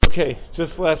Okay,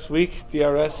 just last week,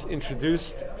 DRS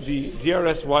introduced the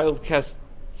DRS Wildcast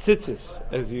tzitzis,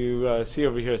 as you see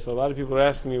over here. So a lot of people are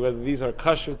asking me whether these are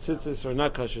kosher tzitzis or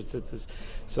not kosher tzitzis.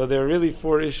 So there are really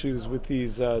four issues with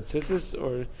these tzitzis,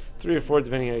 or three or four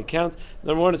depending how you count.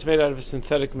 Number one, it's made out of a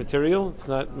synthetic material. It's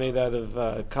not made out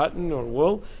of cotton or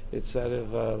wool. It's out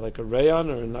of like a rayon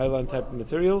or a nylon type of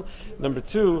material. Number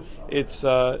two, it's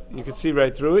you can see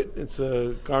right through it. It's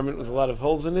a garment with a lot of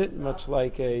holes in it, much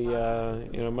like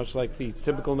much like the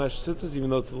typical mesh tzitzis, even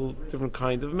though it's a little different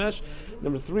kind of mesh.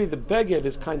 Number three, the beged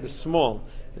is kind of small.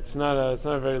 It's not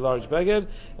a very large beged.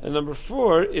 And number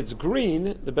four, it's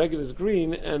green. The beged is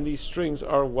green, and these strings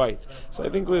are white. So I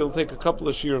think we'll take a couple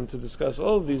of shiurim to discuss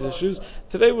all of these issues.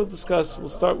 Today we'll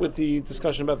start with the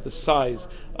discussion about the size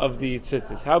of the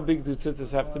tzitzis. How big do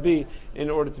tzitzis have to be in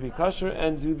order to be kosher,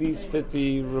 and do these fit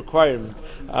the requirement?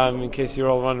 In case you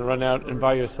all want to run out and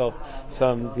buy yourself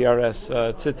some DRS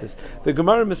tzitzis. The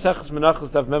Gemara Maseches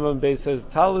Menachos Daf Mem Beis says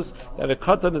talis that a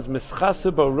katan is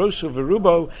mischase bo roshu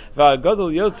v'rubo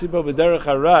v'agadol yotzi bo b'derech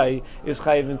harai is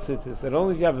chayiv in tzitzis. That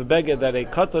only if you have a beged that a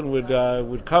katan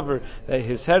would cover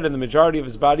his head and the majority of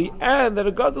his body, and that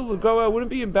a gadol would go out, wouldn't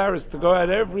be embarrassed to go out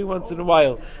every once in a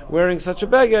while wearing such a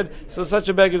beged. So such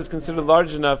a beged is considered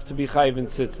large enough to be chayiv in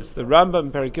tzitzis. The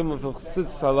Rambam Perikim of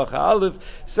Tzitzis Halacha Aleph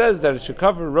says that it should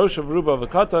cover rosh of ruba of a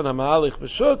katan hamahalich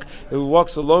b'shuk, who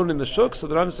walks alone in the shuk. So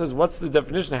the Rambam says, what's the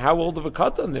definition? How old of a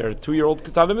katan? There are 2-year-old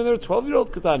katanim and there are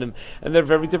 12-year-old katanim, and they're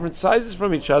very different sizes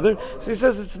from each other. So he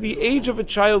says it's the age of a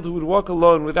child who would walk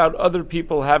alone without other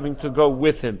people having to go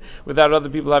with him, without other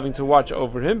people having to watch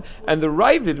over him. And the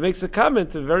Ravid makes a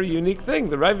comment, a very unique thing.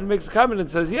 The Ravid makes a comment and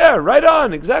says, yeah, right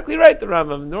on, exactly right, the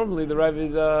Rambam. Normally the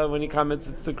Ravid, when he comments,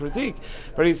 it's a critique.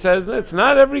 But he says, it's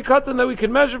not every katan that we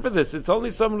can measure for this. It's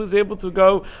only someone who's able to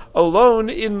go alone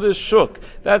in the shuk.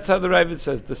 That's how the Ravid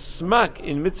says. The Smak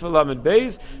in Mitzvah Lamed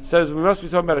Beis says we must be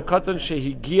talking about a katan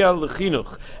shehigia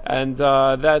lechinuch. And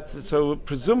so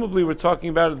presumably we're talking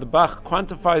about it. The Bach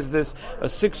quantifies this, a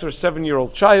 6 or 7 year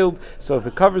old child. So if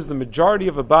it covers the majority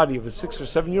of a body of a 6 or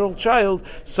 7 year old child,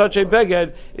 such a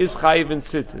beged is chayiv in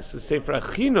tzitzis. The Sefer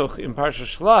Chinuch in Parsha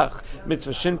Shlach,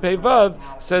 Mitzvah Shin Pei Vav,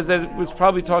 says that it was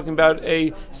probably talking about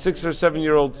a 6 or 7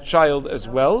 year old child as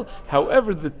well.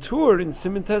 However, the Tur in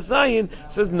Siman Tes Zayin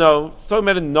says no, it's talking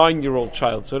about a 9-year-old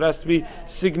child, so it has to be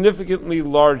significantly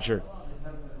larger.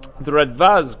 The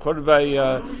Radvaz, quoted by,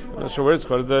 I'm not sure where it's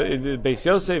quoted, the Beis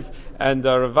Yosef, and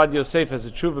Ravad Yosef has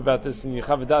a tshuva about this in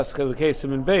Yechavadas Chelekei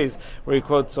Siman Beis, where he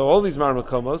quotes all these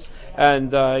Marmakomos,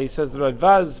 and he says the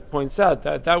Radvaz points out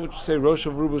that which you say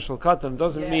Rosho v'rubo shel katan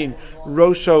doesn't mean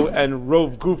Rosho and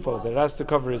Rov Gufo, that it has to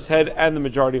cover his head and the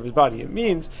majority of his body. It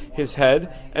means his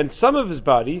head and some of his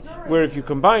body, where if you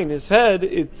combine his head,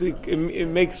 it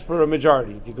makes for a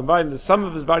majority. If you combine the sum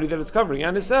of his body that it's covering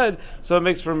and his head, so it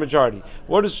makes for a majority.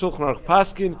 What is Shulchan Aruch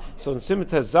Paskin? So in Siman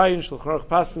Tes Zayin, Shulchan Aruch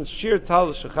Paskin, Shir Tal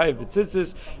Shechayev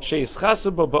B'tzitzis,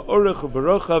 Sheyischasa Bo Ba'orech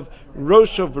U'Barochav,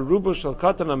 Rosho V'rubo Shel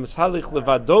Katan HaMishalich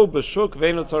Levado B'Shuk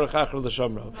Ve'eno Tzorech Acher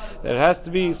L'Shomro. That it has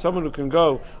to be someone who can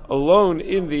go alone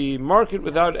in the market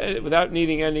without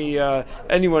needing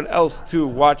anyone else to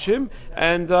watch him,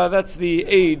 and that's the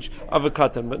age of a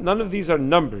katan. But none of these are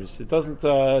numbers. It doesn't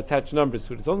attach numbers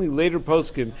to it. It's only later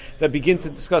poskim that begin to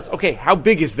discuss, okay, how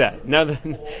big is that? Now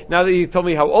that you told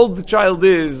me how old the child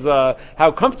is,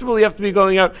 how comfortable you have to be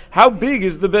going out, how big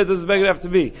does the bed have to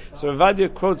be? So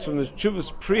Ravadia quotes from the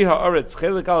Chuvas Pri Haaretz,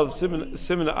 Chelik Aleph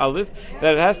Siman Aleph,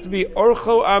 that it has to be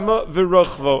Orcho Amma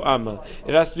V'Rochvo Amma.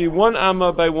 It has to be 1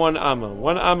 Amma by 1 Amma.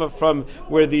 1 Amma from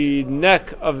where the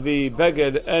neck of the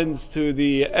beged ends to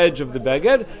the edge of the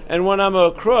beged, and 1 Amma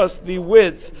across the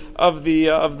width of the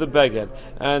beged.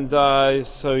 And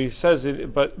so he says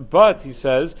it, but he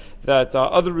says that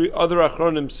other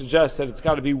achronim suggest that it's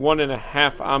got to be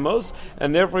 1.5 amos,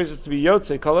 and therefore he says to be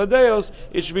Yotze Kaladeos,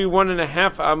 it should be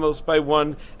 1.5 amos by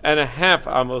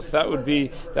 1.5 amos. That would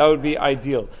be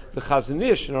ideal. The Chazon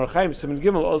Ish in Orach Chaim Siman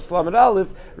Gimel Oslam and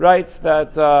Aleph writes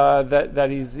that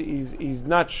he's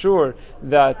not sure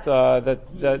that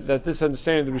this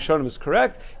understanding of the Rishonim is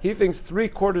correct. He thinks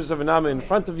 3/4 of an amma in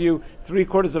front of you,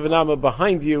 3/4 of an amma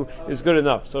behind you is good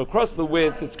enough. So across the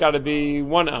width, it's got to be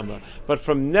 1 amma, but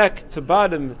from neck to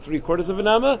bottom, 3/4 of an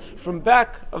amma. From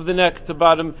back of the neck to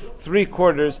bottom,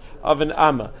 3/4 of an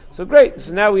amma. So great.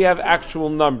 So now we have actual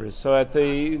numbers. So as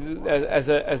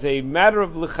a matter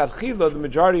of lechatchila, the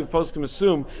majority of poskim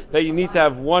assume that you need to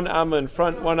have 1 amma in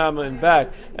front, 1 amma in back,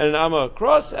 and an amma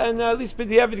across. And at least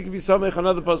b'diavad it could be something.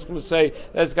 Another poskim will say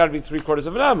that it's got to be 3/4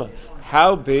 of an amma.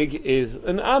 how big is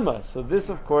an amma? So this,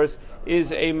 of course,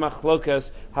 is a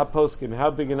machlokas haposkim. How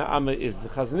big an amma is? The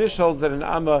Chazon Ish holds that an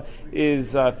amma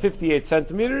is 58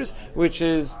 centimeters, which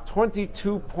is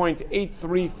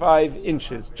 22.835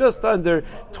 inches. Just under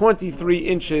 23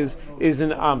 inches is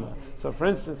an amma. So, for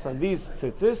instance, on these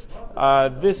tzitzis,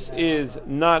 this is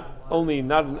not only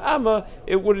not an amma,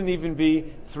 it wouldn't even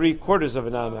be 3/4 of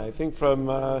an amma. I think from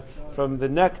the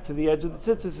neck to the edge of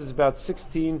the tzitzis is about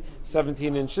 16,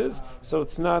 17 inches. So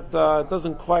it's not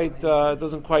doesn't quite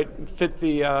fit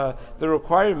the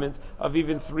requirement of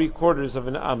even 3/4 of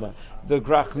an amma. The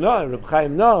Grachna, Reb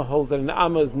Chaim Na, holds that an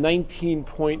amma is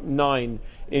 19.9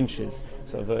 inches.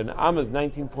 So if an amma is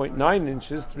 19.9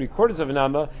 inches, 3/4 of an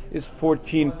amma is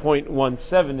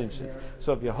 14.17 inches.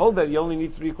 So if you hold that you only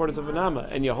need 3/4 of an amma,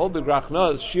 and you hold the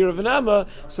Grachna as shear of an amma,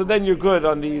 so then you're good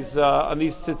on these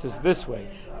tzitzis this way.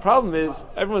 Problem is,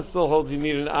 everyone still holds you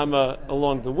need an amma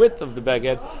along the width of the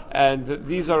beged, and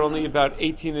these are only about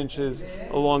 18 inches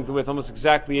along the width, almost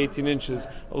exactly 18 inches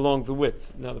along the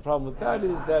width. Now the problem with that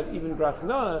is that even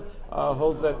Grachna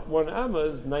holds that one amma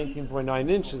is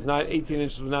 19.9 inches, not 18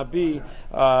 inches would not be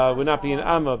an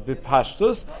amma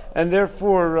b'pashtus, and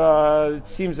therefore it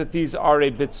seems that these are a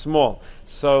bit small.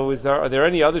 So are there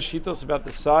any other shitos about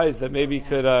the size that maybe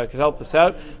could help us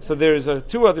out? So there's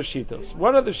two other shitos.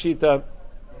 One other shita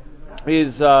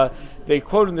is they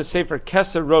quote in the Sefer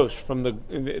Keser Rosh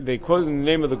they quote in the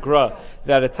name of the Gra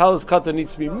that a talis katan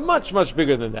needs to be much, much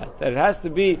bigger than that. That it has to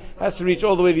reach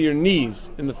all the way to your knees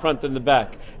in the front and the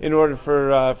back in order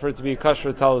for it to be a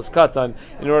kasher talis katan,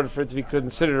 in order for it to be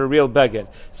considered a real beged.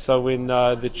 So in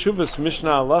the Chuvas Mishnah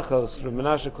Halachos from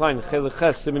Menashe Klein Chelek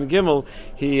Ches Siman Gimel,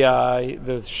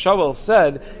 the Shawel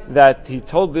said that he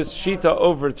told this shita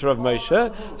over to Rav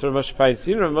Moshe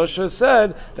Feinstein. Rav Moshe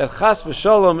said that Chas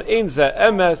v'Shalom ein ze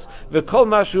emes v'kol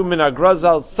mashu min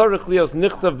agrazal tzarich lios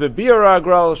nichtav bebir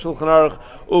agral shulchan aruch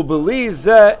ubeli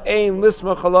ze ein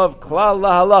lismach alav klal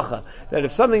lahalacha. That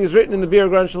if something is written in the Bir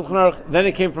Agral Shulchan Aruch, then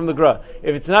it came from the Gra.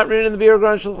 If it's not written in the Bir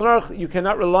Agral Shulchan Aruch, you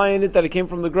cannot rely on it that it came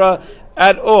from the Gra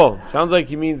at all. Sounds like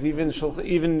he means even the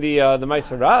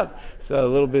Meiser Rav. So a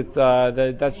little bit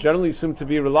that's generally assumed to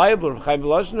be reliable. Rav Chaim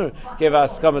Volozhiner gave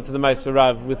Askama to the Meiser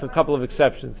Rav with a couple of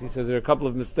exceptions. He says there are a couple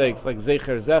of mistakes, like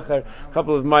Zecher, a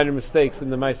couple of minor mistakes in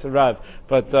the Meiser Rav.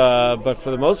 But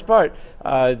for the most part,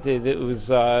 it was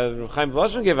Rav Chaim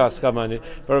Volozhiner gave Askama on it.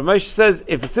 But Rav Moshe says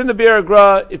if it's in the Bir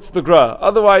Gra, it's the Gra.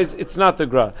 Otherwise, it's not the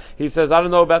Gra. He says I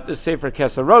don't know about this Sefer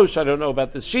Keser Rosh. I don't know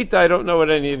about this Shita. I don't know what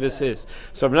any of this is.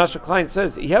 So Menashe Klein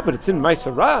says, yeah, but it's in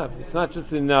Meiser Rav. It's not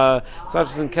just in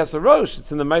Keser Rosh.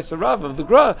 It's in the Meiser Rav of the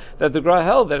Gra, that the Gra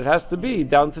held that it has to be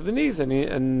down to the knees.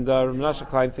 And Menashe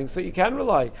Klein thinks that you can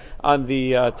rely on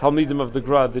the Talmidim of the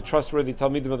Gra, the trustworthy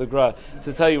Talmidim of the Gra,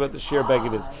 to tell you what the sheer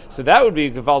beged is. So that would be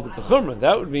a Gevaldik Chumrah.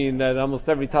 That would mean that almost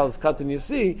every talis katan you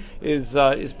see is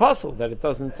puzzle, that it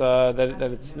doesn't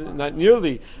that it's not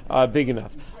nearly big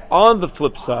enough. On the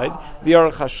flip side, the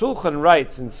Aruch HaShulchan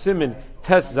writes in Siman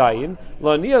Tes Zayin,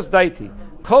 Lo Nias Daiti,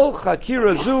 Kol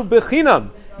Chakira Zu Bechinam.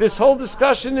 This whole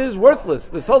discussion is worthless.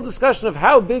 This whole discussion of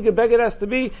how big a beged has to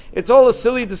be, it's all a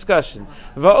silly discussion.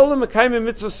 And everyone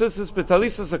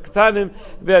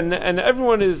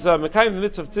is mekayim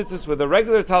mitzvah tzitzis with a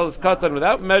regular talis katan,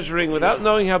 without measuring, without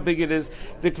knowing how big it is.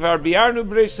 He says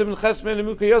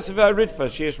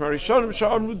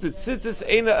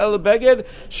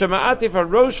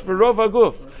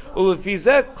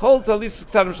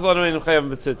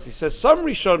some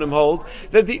Rishonim hold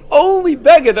that the only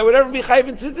beged that would ever be chayv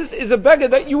in tzitzis is a beged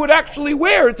that you would actually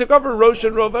wear to cover rosh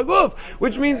and rov aguf,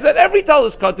 which means that every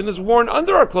talis katan is worn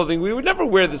under our clothing. We would never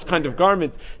wear this kind of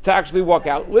garment to actually walk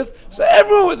out with. So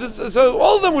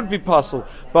all of them would be possible.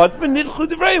 But we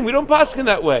don't paskin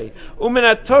that way.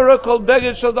 Torah called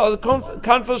beged shel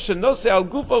kanfos shenose al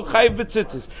gufo chayv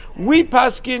b'tzitzis. We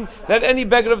paskin that any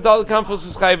beged of dal kanfos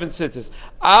is chayv in tzitzis.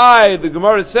 The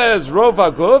Gemara says rov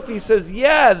aguf. He says,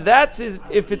 yeah, that's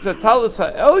if it's a talis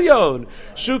ha'elyon.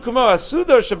 Shu kamo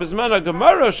asudar shebizman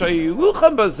ha'gemara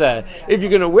shayilucham bazeh. If you're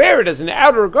going to wear it as an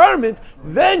outer garment,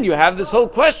 then you have this whole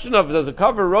question of, does it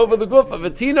cover rov of the guf of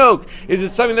a tinok? Is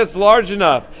it something that's large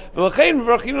enough? That's why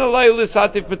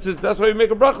we make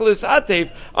a bracha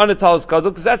lisatef on a talis kadol,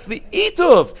 because that's the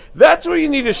ituf. That's where you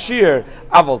need a shear.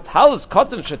 Aval talis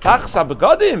katan shetachas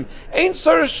habegadim ain't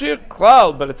sort of shear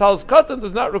klal, but a talis katan does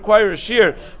does not require a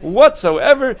shear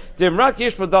whatsoever. Demrak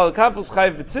yesh badal kafus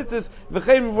chayv b'tzitzis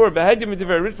v'chein mevur behedim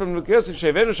medivar rit from Yosef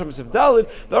Shevenu Shamsif Dalid.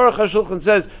 The Aruch HaShulchan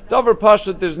says davar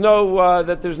pashut there's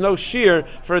no shear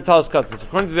for a talis katan.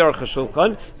 According to the Aruch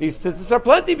HaShulchan, these tzitzis are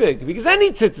plenty big because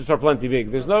any tzitzis are plenty big.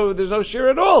 There's no shear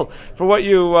at all for what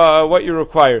you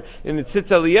require. In the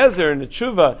Tzitz Eliezer in the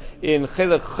Tshuva in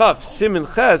Chelech Chaf Simin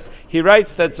Ches, he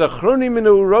writes that Zachroni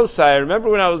Minu Rosai. I remember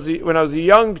when I was a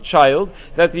young child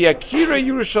that the Akira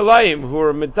Yerushalayim, who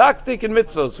were medaktik and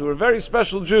mitzvos, who were very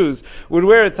special Jews, would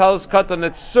wear a talis katan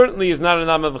that certainly is not an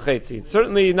amma v'chetzi. It's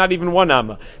certainly not even one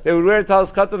amma. They would wear a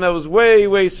talis katan that was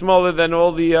way smaller than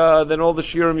all the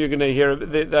shiurim you're going to hear,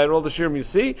 that all the shiurim you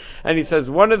see. And he says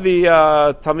one of the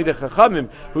Talmidei Chachamim,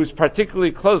 who's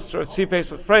particularly close to Rav Tzvi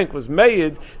Pesach Frank, was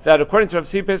made that according to Rav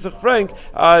Tzvi Pesach Frank,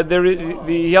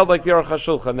 he held like the Aruch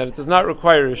HaShulchan, that it does not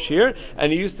require a shear,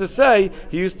 and he used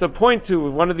to point to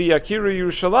one of the Akira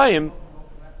Yerushalayim,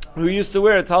 who used to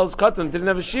wear a talis katan, didn't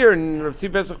have a shear, and Rav Tzvi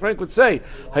Pesach Frank would say,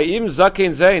 "Hayim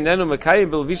zakein zein nenu mekayim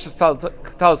belvishas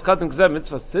talis katan k'zeh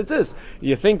mitzvah tzitzis."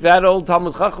 You think that old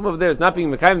Talmud Chacham over there is not being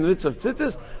mekayim the mitzvah of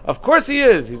tzitzis? Of course he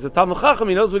is. He's a Talmud Chacham.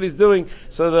 He knows what he's doing.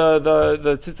 So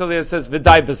the Tzitz Eliezer says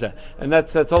v'day b'zeh, and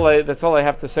that's all I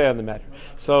have to say on the matter.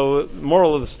 So,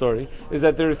 moral of the story is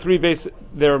that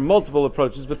there are multiple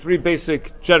approaches, but three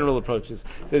basic general approaches.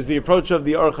 There's the approach of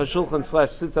the Aruch HaShulchan /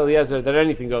 Tzitz Eliezer that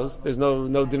anything goes. There's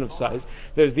no din of size.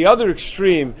 There's the other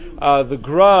extreme, the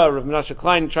Gra of Menashe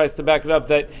Klein tries to back it up,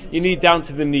 that you need down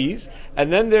to the knees.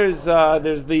 And then there's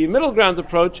the middle ground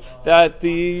approach that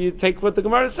you take what the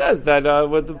Gemara says, that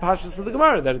what the pashtus of the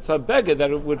Gemara, that it's a beged,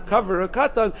 that it would cover a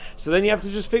katan. So then you have to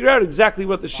just figure out exactly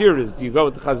what the shear is. Do you go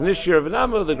with the Chazon Ish shear of an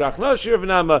amma, the Grachna shear of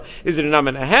an amma? Is it an amma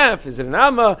and a half? Is it an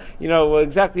amma?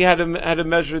 Exactly how to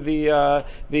measure the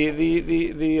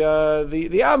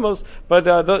amos. But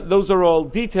those are all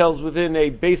details within a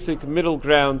basic middle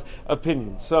ground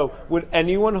opinion. So would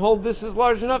anyone hold this as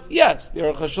large enough? Yes, the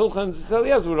Aruch HaShulchan and Tzitz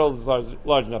Eliezer would hold this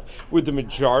large enough. Would the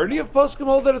majority of poskim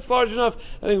hold that it's large enough?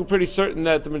 I think we're pretty certain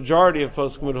that the majority of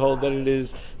poskim would hold that it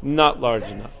is not large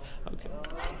enough. Okay.